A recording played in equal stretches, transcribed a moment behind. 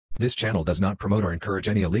This channel does not promote or encourage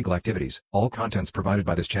any illegal activities. All contents provided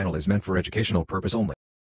by this channel is meant for educational purpose only.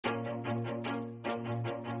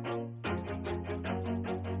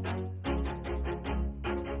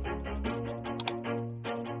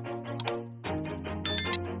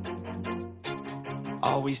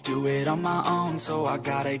 Always do it on my own, so I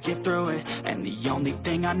gotta get through it. And the only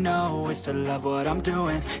thing I know is to love what I'm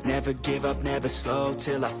doing. Never give up, never slow,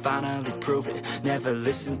 till I finally prove it. Never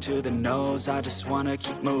listen to the no's, I just wanna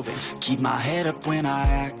keep moving. Keep my head up when I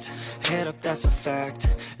act, head up, that's a fact.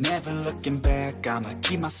 Never looking back, I'ma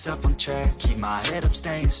keep myself on track. Keep my head up,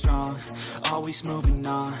 staying strong, always moving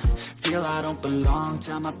on. Feel I don't belong,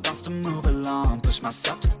 tell my thoughts to move along. Push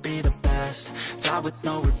myself to be the best, die with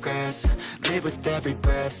no regrets. Live with every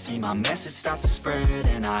breath, see my message start to spread.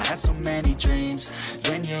 And I had so many dreams,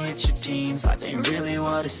 when you hit your teens, life ain't really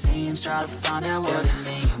what it seems. Try to find out what it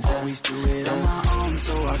means. Always do it on my own,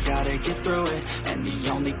 so I gotta get through it. And the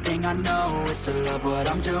only thing I know is to love what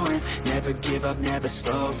I'm doing. Never give up, never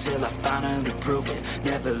slow, till I finally prove it.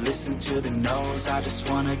 Never listen to the no's, I just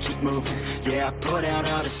wanna keep moving. Yeah, I put out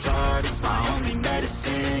all this art, it's my only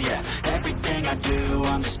medicine. Yeah, everything I do,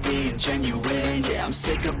 I'm just being genuine. Yeah, I'm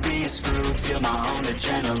sick of being screwed, feel my own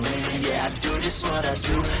adrenaline. Yeah, I do just what I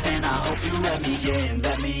do, and I hope you let me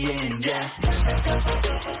in, yeah.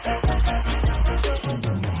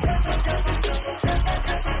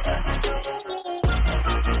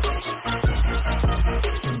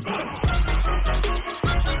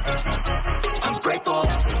 I'm grateful,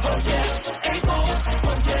 oh yeah, able,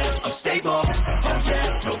 oh yeah, I'm stable, oh yeah,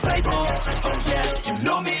 no label, oh yeah, you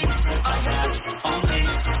know me, I have only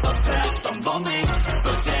a path, I'm lonely,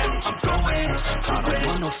 but damn, I'm going to win. I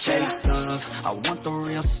want no fake love, I want the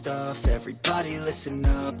real stuff. Everybody listen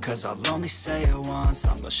up, cause I'll only say it once.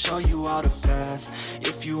 I'm gonna show you all the path,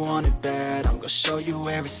 if you want it bad. I'm gonna show you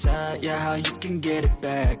where it's at, yeah, how you can get it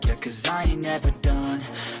back. Yeah, cause I ain't never done,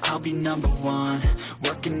 I'll be number one.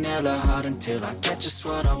 Working hella hard until I get just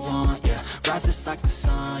what I want, yeah. Rises like the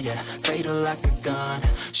sun, yeah, fatal like a gun.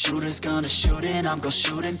 Shooter's gonna shoot and I'm gonna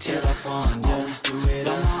shoot until I won, yeah. Always do it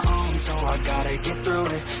on my own, so I gotta get through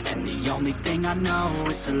it. And the only thing I know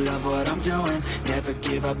is to love what I'm doing. Never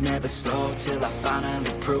give up, never slow, till I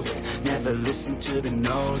finally prove it. Never listen to the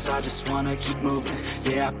no's, I just wanna keep moving.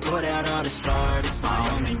 Yeah, I put out all this art, it's my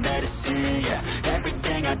only medicine. Yeah,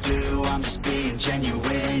 everything I do, I'm just being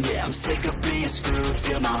genuine. Yeah, I'm sick of being screwed,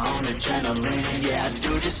 feel my own adrenaline. Yeah, I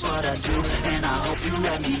do just what I do, and I hope you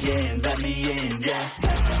let me in, yeah.